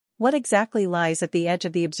what exactly lies at the edge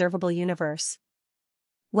of the observable universe?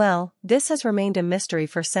 Well, this has remained a mystery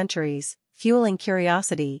for centuries, fueling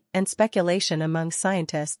curiosity and speculation among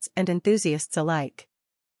scientists and enthusiasts alike.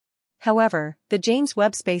 However, the James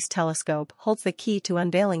Webb Space Telescope holds the key to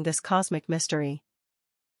unveiling this cosmic mystery.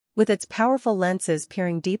 With its powerful lenses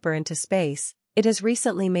peering deeper into space, it has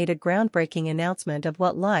recently made a groundbreaking announcement of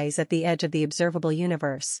what lies at the edge of the observable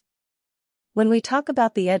universe. When we talk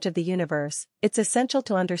about the edge of the universe, it's essential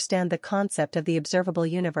to understand the concept of the observable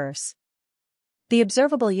universe. The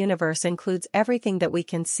observable universe includes everything that we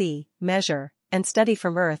can see, measure, and study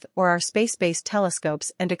from Earth or our space-based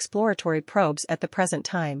telescopes and exploratory probes at the present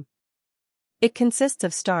time. It consists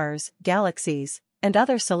of stars, galaxies, and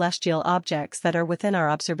other celestial objects that are within our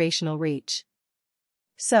observational reach.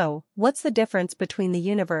 So, what's the difference between the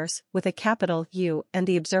universe with a capital U and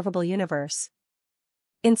the observable universe?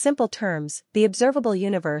 In simple terms, the observable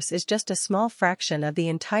universe is just a small fraction of the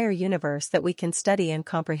entire universe that we can study and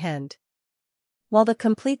comprehend. While the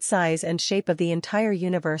complete size and shape of the entire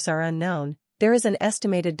universe are unknown, there is an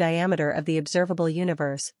estimated diameter of the observable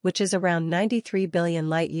universe, which is around 93 billion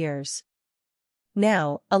light-years.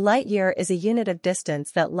 Now, a light-year is a unit of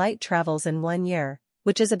distance that light travels in 1 year,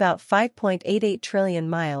 which is about 5.88 trillion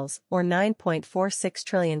miles or 9.46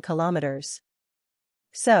 trillion kilometers.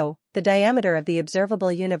 So, the diameter of the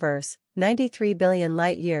observable universe, 93 billion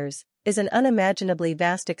light-years, is an unimaginably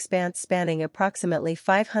vast expanse spanning approximately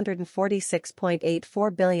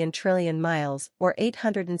 546.84 billion trillion miles or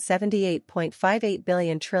 878.58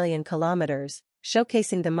 billion trillion kilometers,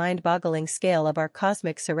 showcasing the mind-boggling scale of our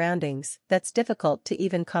cosmic surroundings that's difficult to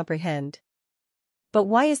even comprehend. But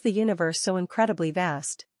why is the universe so incredibly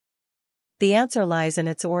vast? The answer lies in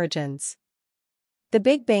its origins. The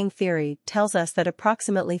Big Bang Theory tells us that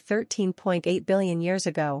approximately 13.8 billion years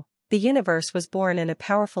ago, the universe was born in a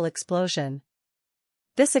powerful explosion.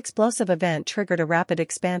 This explosive event triggered a rapid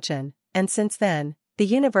expansion, and since then, the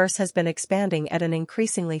universe has been expanding at an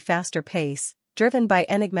increasingly faster pace, driven by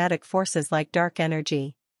enigmatic forces like dark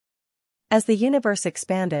energy. As the universe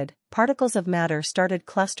expanded, particles of matter started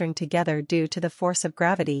clustering together due to the force of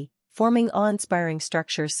gravity, forming awe-inspiring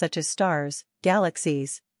structures such as stars,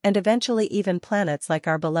 galaxies, and eventually even planets like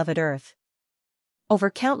our beloved Earth. Over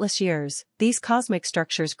countless years, these cosmic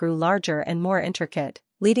structures grew larger and more intricate,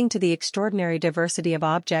 leading to the extraordinary diversity of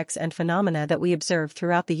objects and phenomena that we observe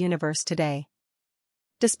throughout the universe today.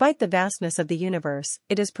 Despite the vastness of the universe,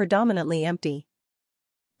 it is predominantly empty.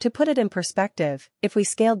 To put it in perspective, if we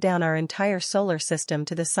scaled down our entire solar system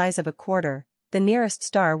to the size of a quarter, the nearest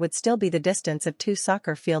star would still be the distance of 2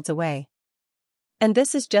 soccer fields away. And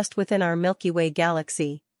this is just within our Milky Way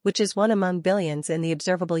galaxy, which is one among billions in the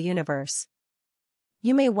observable universe.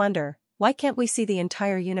 You may wonder, why can't we see the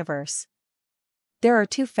entire universe? There are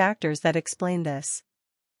 2 factors that explain this.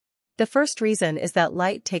 The first reason is that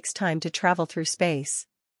light takes time to travel through space.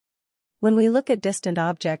 When we look at distant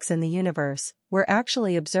objects in the universe, we're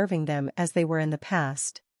actually observing them as they were in the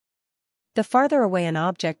past. The farther away an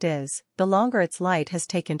object is, the longer its light has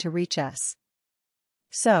taken to reach us.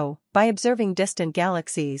 So, by observing distant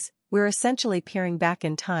galaxies, we're essentially peering back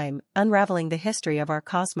in time, unraveling the history of our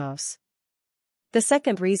cosmos. The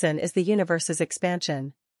second reason is the universe's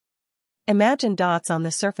expansion. Imagine dots on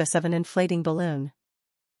the surface of an inflating balloon.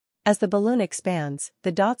 As the balloon expands,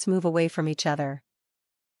 the dots move away from each other.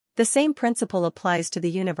 The same principle applies to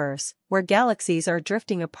the universe, where galaxies are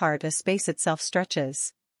drifting apart as space itself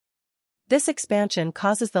stretches. This expansion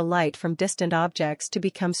causes the light from distant objects to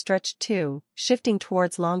become stretched too, shifting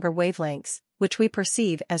towards longer wavelengths, which we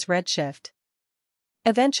perceive as redshift.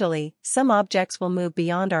 Eventually, some objects will move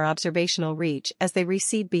beyond our observational reach as they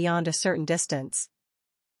recede beyond a certain distance.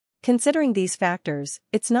 Considering these factors,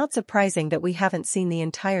 it's not surprising that we haven't seen the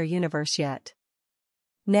entire universe yet.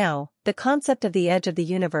 Now, the concept of the edge of the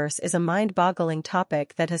universe is a mind-boggling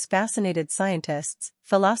topic that has fascinated scientists,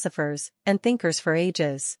 philosophers, and thinkers for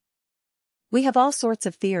ages. We have all sorts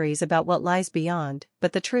of theories about what lies beyond,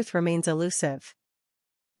 but the truth remains elusive.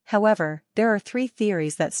 However, there are 3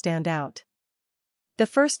 theories that stand out. The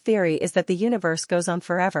first theory is that the universe goes on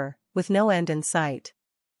forever, with no end in sight.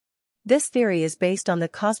 This theory is based on the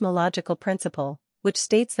cosmological principle, which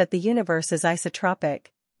states that the universe is isotropic,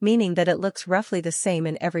 meaning that it looks roughly the same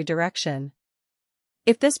in every direction.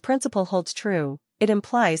 If this principle holds true, it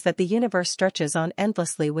implies that the universe stretches on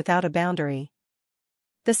endlessly without a boundary.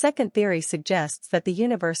 The second theory suggests that the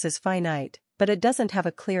universe is finite, but it doesn't have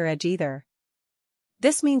a clear edge either.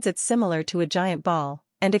 This means it's similar to a giant ball,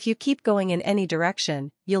 and if you keep going in any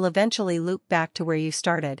direction, you'll eventually loop back to where you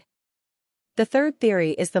started. The third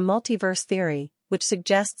theory is the multiverse theory, which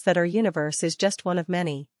suggests that our universe is just one of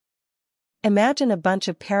many. Imagine a bunch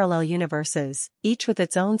of parallel universes, each with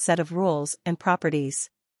its own set of rules and properties.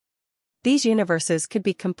 These universes could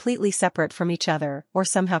be completely separate from each other or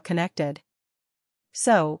somehow connected.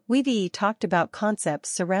 So, we've talked about concepts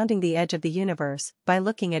surrounding the edge of the universe by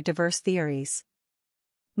looking at diverse theories.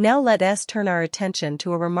 Now let us turn our attention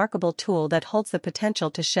to a remarkable tool that holds the potential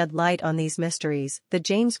to shed light on these mysteries, the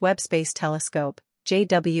James Webb Space Telescope,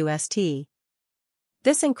 JWST.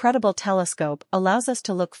 This incredible telescope allows us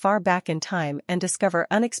to look far back in time and discover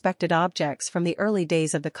unexpected objects from the early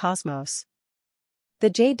days of the cosmos. The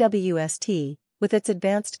JWST, with its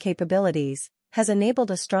advanced capabilities, has enabled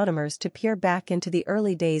astronomers to peer back into the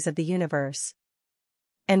early days of the universe.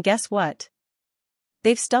 And guess what?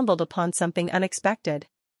 They've stumbled upon something unexpected.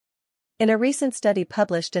 In a recent study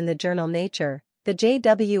published in the journal Nature, the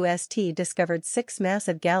JWST discovered 6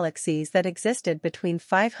 massive galaxies that existed between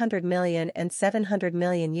 500 million and 700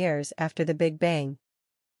 million years after the Big Bang.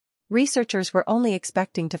 Researchers were only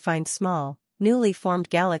expecting to find small, newly formed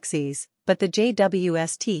galaxies, but the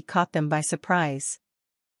JWST caught them by surprise.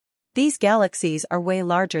 These galaxies are way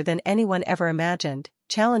larger than anyone ever imagined,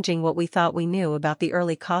 challenging what we thought we knew about the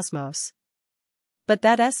early cosmos. But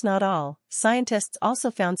that's not all. Scientists also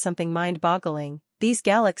found something mind-boggling. These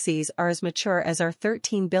galaxies are as mature as our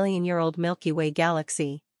 13-billion-year-old Milky Way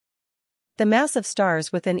galaxy. The mass of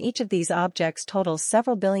stars within each of these objects totals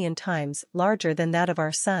several billion times larger than that of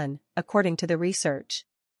our Sun, according to the research.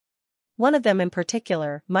 One of them in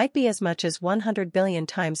particular might be as much as 100 billion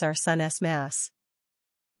times our Sun's mass.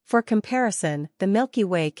 For comparison, the Milky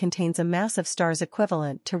Way contains a mass of stars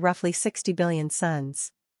equivalent to roughly 60 billion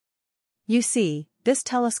suns. You see, this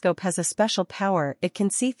telescope has a special power. It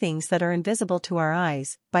can see things that are invisible to our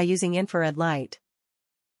eyes by using infrared light.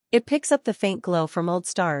 It picks up the faint glow from old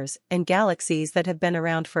stars and galaxies that have been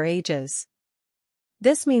around for ages.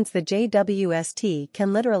 This means the JWST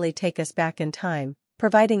can literally take us back in time,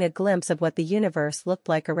 providing a glimpse of what the universe looked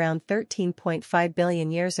like around 13.5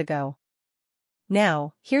 billion years ago.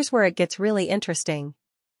 Now, here's where it gets really interesting.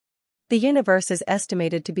 The universe is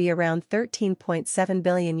estimated to be around 13.7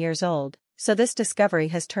 billion years old, so this discovery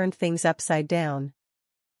has turned things upside down.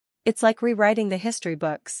 It's like rewriting the history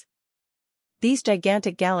books. These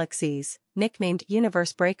gigantic galaxies, nicknamed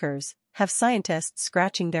universe breakers, have scientists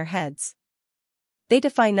scratching their heads. They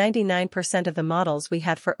defy 99% of the models we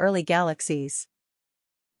had for early galaxies.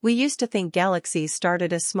 We used to think galaxies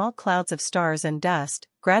started as small clouds of stars and dust,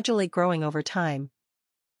 gradually growing over time.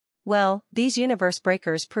 Well, these universe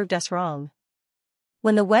breakers proved us wrong.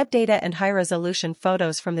 When the Webb data and high-resolution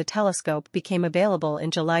photos from the telescope became available in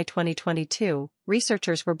July 2022,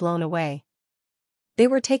 researchers were blown away. They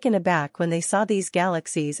were taken aback when they saw these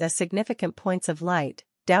galaxies as significant points of light,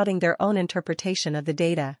 doubting their own interpretation of the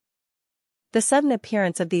data. The sudden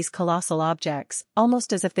appearance of these colossal objects,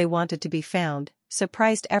 almost as if they wanted to be found,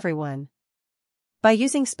 surprised everyone. By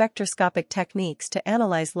using spectroscopic techniques to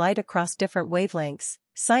analyze light across different wavelengths,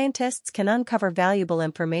 scientists can uncover valuable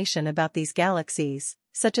information about these galaxies,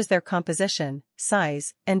 such as their composition,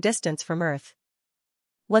 size, and distance from Earth.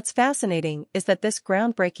 What's fascinating is that this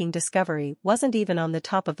groundbreaking discovery wasn't even on the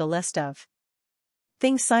top of the list of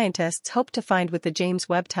things scientists hoped to find with the James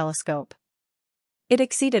Webb Telescope. It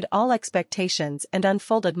exceeded all expectations and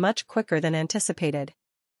unfolded much quicker than anticipated.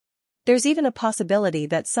 There's even a possibility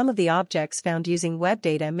that some of the objects found using Webb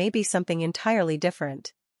data may be something entirely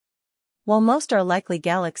different. While most are likely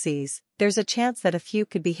galaxies, there's a chance that a few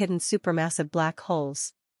could be hidden supermassive black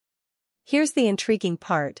holes. Here's the intriguing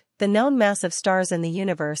part: the known mass of stars in the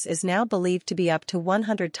universe is now believed to be up to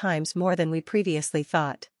 100 times more than we previously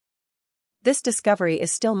thought. This discovery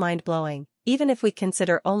is still mind-blowing, even if we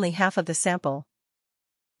consider only half of the sample.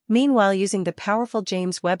 Meanwhile, using the powerful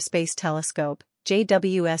James Webb Space Telescope,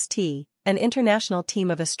 JWST, an international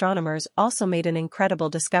team of astronomers also made an incredible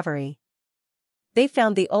discovery. They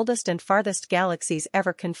found the oldest and farthest galaxies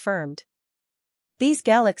ever confirmed. These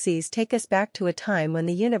galaxies take us back to a time when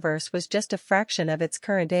the universe was just a fraction of its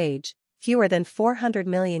current age, fewer than 400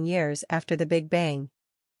 million years after the Big Bang.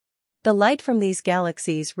 The light from these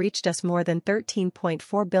galaxies reached us more than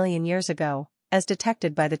 13.4 billion years ago, as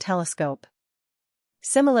detected by the telescope.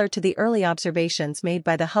 Similar to the early observations made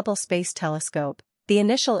by the Hubble Space Telescope, the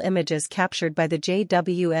initial images captured by the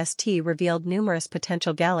JWST revealed numerous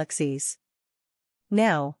potential galaxies.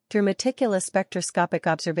 Now, through meticulous spectroscopic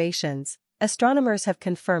observations, astronomers have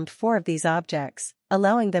confirmed 4 of these objects,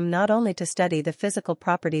 allowing them not only to study the physical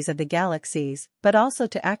properties of the galaxies, but also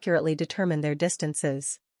to accurately determine their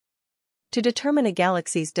distances. To determine a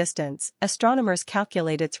galaxy's distance, astronomers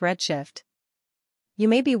calculate its redshift. You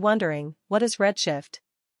may be wondering, what is redshift?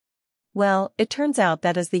 Well, it turns out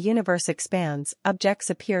that as the universe expands, objects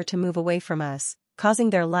appear to move away from us, causing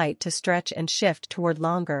their light to stretch and shift toward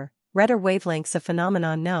longer, redder wavelengths, a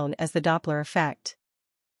phenomenon known as the Doppler effect.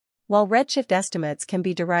 While redshift estimates can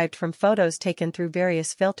be derived from photos taken through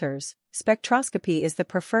various filters, spectroscopy is the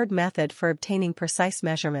preferred method for obtaining precise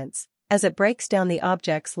measurements, as it breaks down the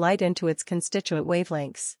object's light into its constituent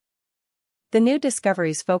wavelengths. The new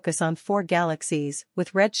discoveries focus on 4 galaxies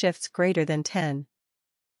with redshifts greater than 10.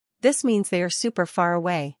 This means they are super far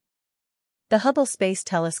away. The Hubble Space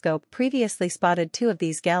Telescope previously spotted 2 of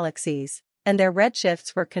these galaxies, and their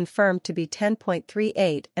redshifts were confirmed to be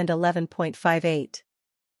 10.38 and 11.58.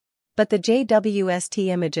 But the JWST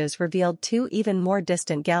images revealed 2 even more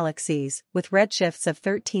distant galaxies with redshifts of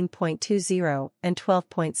 13.20 and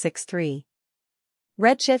 12.63.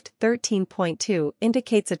 Redshift 13.2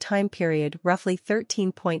 indicates a time period roughly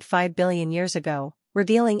 13.5 billion years ago,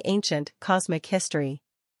 revealing ancient cosmic history.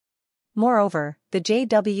 Moreover, the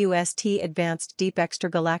JWST Advanced Deep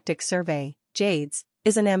Extragalactic Survey, JADES,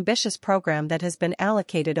 is an ambitious program that has been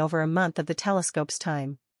allocated over a month of the telescope's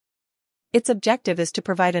time. Its objective is to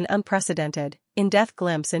provide an unprecedented, in-depth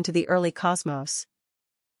glimpse into the early cosmos.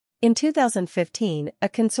 In 2015, a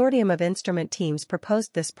consortium of instrument teams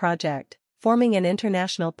proposed this project, forming an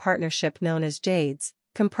international partnership known as JADES,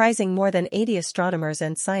 comprising more than 80 astronomers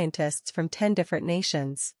and scientists from 10 different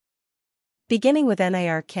nations. Beginning with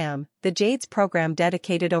NIRCam, the JADES program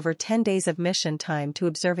dedicated over 10 days of mission time to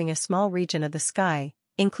observing a small region of the sky,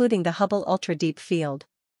 including the Hubble Ultra Deep Field.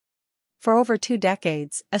 For over 2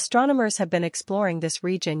 decades, astronomers have been exploring this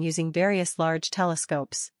region using various large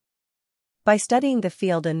telescopes. By studying the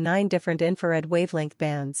field in 9 different infrared wavelength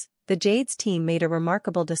bands, the JADES team made a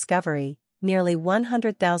remarkable discovery: nearly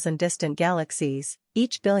 100,000 distant galaxies,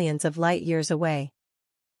 each billions of light-years away.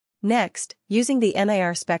 Next, using the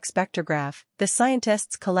NIR spectrograph, the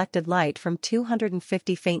scientists collected light from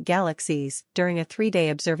 250 faint galaxies during a 3-day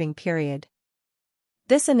observing period.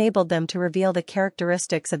 This enabled them to reveal the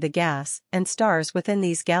characteristics of the gas and stars within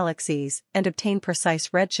these galaxies and obtain precise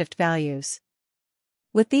redshift values.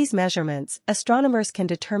 With these measurements, astronomers can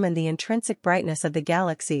determine the intrinsic brightness of the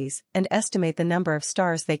galaxies and estimate the number of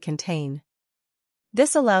stars they contain.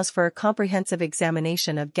 This allows for a comprehensive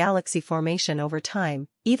examination of galaxy formation over time,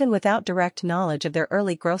 even without direct knowledge of their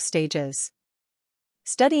early growth stages.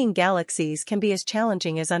 Studying galaxies can be as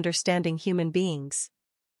challenging as understanding human beings.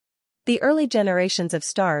 The early generations of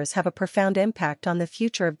stars have a profound impact on the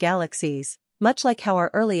future of galaxies, much like how our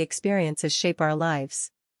early experiences shape our lives.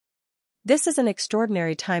 This is an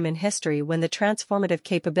extraordinary time in history when the transformative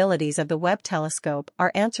capabilities of the Webb telescope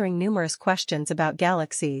are answering numerous questions about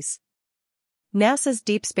galaxies. NASA's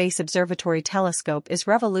Deep Space Observatory telescope is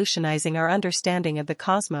revolutionizing our understanding of the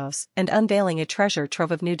cosmos and unveiling a treasure trove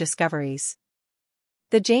of new discoveries.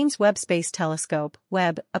 The James Webb Space Telescope,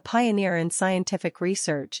 Webb, a pioneer in scientific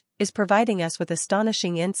research, is providing us with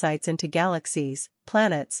astonishing insights into galaxies,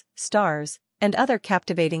 planets, stars, and other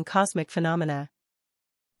captivating cosmic phenomena.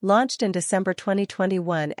 Launched in December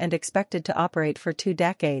 2021 and expected to operate for 2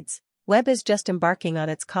 decades, Webb is just embarking on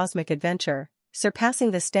its cosmic adventure,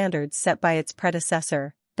 surpassing the standards set by its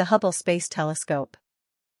predecessor, the Hubble Space Telescope.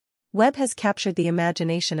 Webb has captured the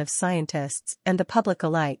imagination of scientists and the public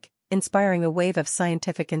alike, inspiring a wave of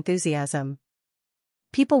scientific enthusiasm.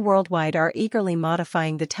 People worldwide are eagerly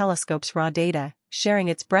modifying the telescope's raw data, sharing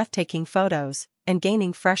its breathtaking photos, and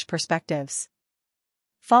gaining fresh perspectives.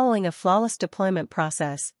 Following a flawless deployment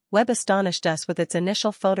process, Webb astonished us with its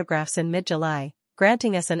initial photographs in mid-July,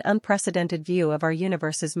 granting us an unprecedented view of our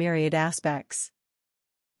universe's myriad aspects.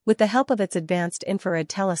 With the help of its advanced infrared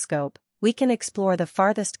telescope, we can explore the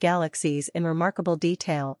farthest galaxies in remarkable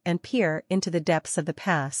detail and peer into the depths of the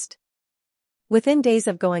past. Within days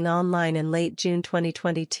of going online in late June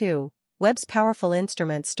 2022, Webb's powerful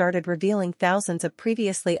instruments started revealing thousands of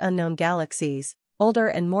previously unknown galaxies, older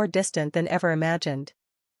and more distant than ever imagined.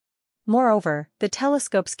 Moreover, the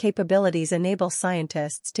telescope's capabilities enable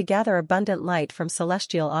scientists to gather abundant light from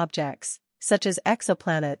celestial objects, such as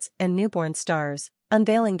exoplanets and newborn stars,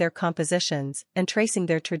 unveiling their compositions and tracing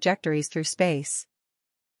their trajectories through space.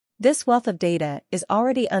 This wealth of data is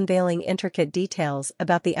already unveiling intricate details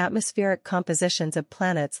about the atmospheric compositions of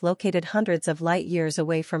planets located hundreds of light-years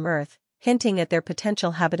away from Earth, hinting at their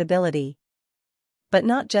potential habitability. But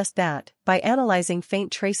not just that, by analyzing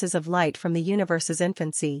faint traces of light from the universe's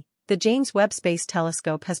infancy, the James Webb Space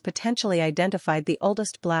Telescope has potentially identified the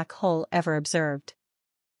oldest black hole ever observed.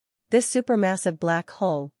 This supermassive black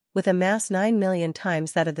hole, with a mass 9 million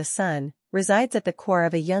times that of the Sun, resides at the core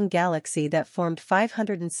of a young galaxy that formed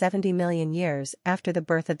 570 million years after the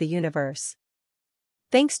birth of the universe.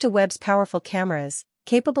 Thanks to Webb's powerful cameras,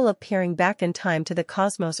 Capable of peering back in time to the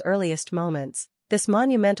cosmos' earliest moments, this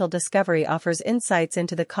monumental discovery offers insights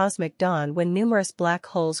into the cosmic dawn when numerous black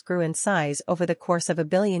holes grew in size over the course of a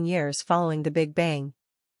billion years following the Big Bang.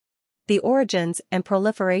 The origins and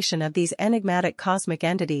proliferation of these enigmatic cosmic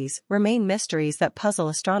entities remain mysteries that puzzle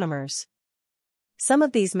astronomers. Some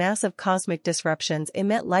of these massive cosmic disruptions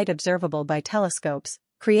emit light observable by telescopes,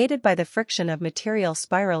 created by the friction of material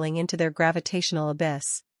spiraling into their gravitational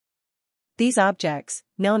abyss. These objects,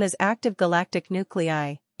 known as active galactic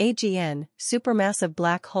nuclei, AGN, supermassive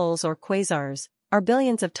black holes or quasars, are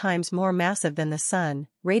billions of times more massive than the Sun,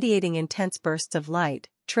 radiating intense bursts of light,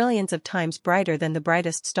 trillions of times brighter than the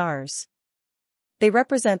brightest stars. They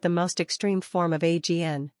represent the most extreme form of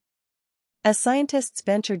AGN. As scientists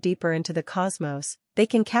venture deeper into the cosmos, they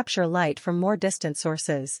can capture light from more distant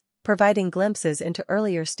sources, providing glimpses into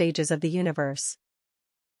earlier stages of the universe.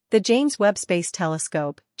 The James Webb Space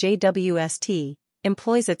Telescope, JWST,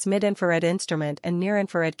 employs its mid-infrared instrument and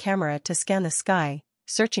near-infrared camera to scan the sky,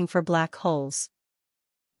 searching for black holes.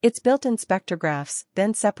 Its built-in spectrographs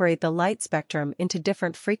then separate the light spectrum into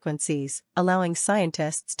different frequencies, allowing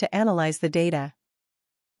scientists to analyze the data.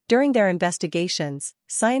 During their investigations,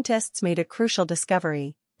 scientists made a crucial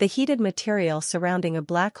discovery: the heated material surrounding a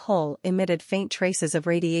black hole emitted faint traces of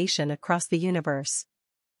radiation across the universe.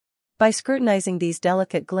 By scrutinizing these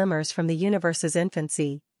delicate glimmers from the universe's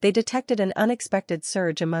infancy, they detected an unexpected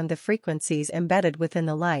surge among the frequencies embedded within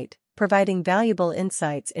the light, providing valuable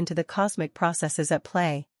insights into the cosmic processes at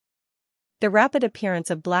play. The rapid appearance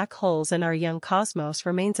of black holes in our young cosmos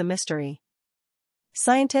remains a mystery.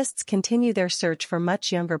 Scientists continue their search for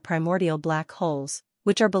much younger primordial black holes,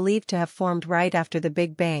 which are believed to have formed right after the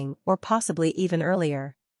Big Bang or possibly even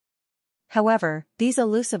earlier. However, these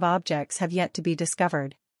elusive objects have yet to be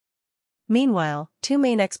discovered. Meanwhile, two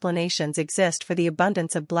main explanations exist for the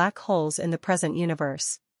abundance of black holes in the present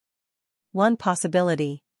universe. One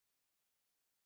possibility: